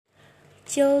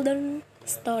Children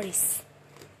stories.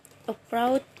 A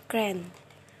proud crane.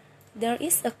 There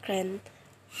is a crane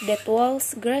that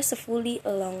walks gracefully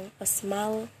along a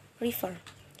small river.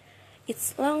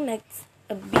 Its long necks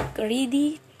a big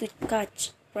ready to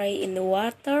catch prey in the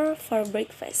water for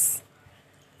breakfast.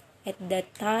 At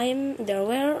that time there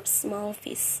were small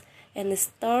fish, and the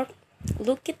stork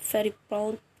looked very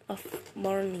proud of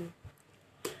morning.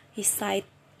 He said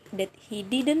that he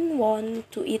didn't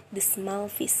want to eat the small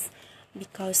fish,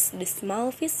 because the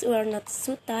small fish were not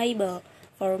suitable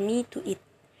for me to eat,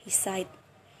 he said.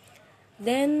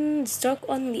 Then the stork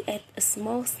only ate a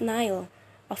small snail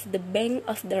off the bank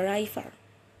of the river.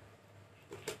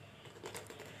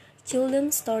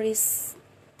 Children's stories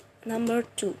number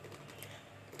 2.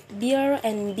 Bear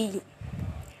and Bee.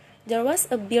 There was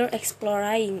a bear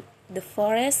exploring the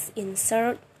forest in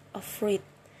search of fruit.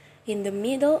 In the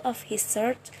middle of his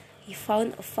search, he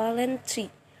found a fallen tree,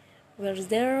 where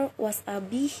there was a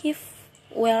beehive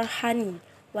where honey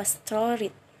was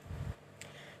stored.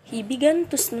 He began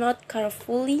to snout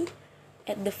carefully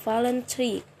at the fallen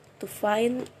tree to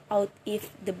find out if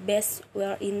the bees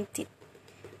were in it.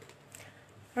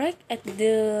 Right at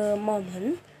the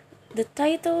moment, the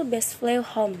turtle bees flew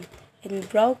home and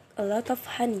brought a lot of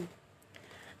honey.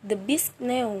 The bees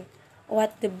knew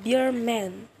what the bear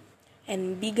meant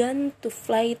and began to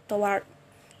fly toward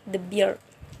the bear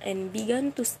and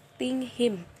began to sting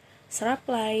him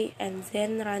sharply, and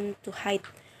then ran to hide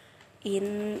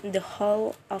in the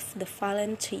hole of the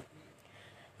fallen tree.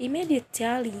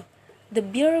 Immediately, the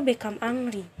bear became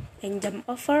angry and jumped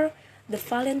over the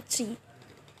fallen tree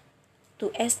to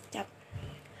escape.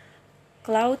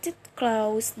 Clouded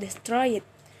claws destroyed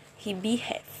his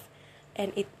beehive,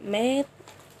 and it made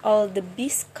all the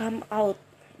bees come out,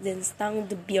 then stung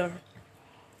the bear.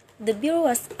 The bear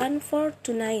was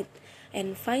unfortunate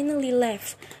and finally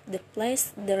left the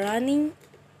place the running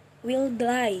will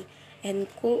die, and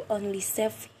could only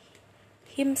save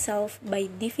himself by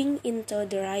diving into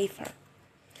the river.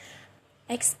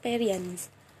 Experience.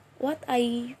 What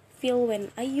I feel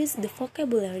when I use the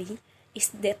vocabulary is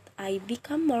that I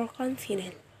become more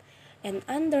confident and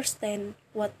understand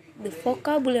what the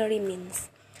vocabulary means.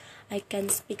 I can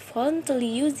speak fluently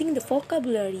using the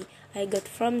vocabulary I got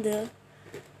from the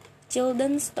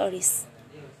children's stories.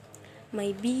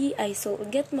 Maybe I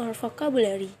should get more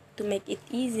vocabulary to make it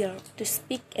easier to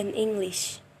speak in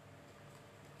English.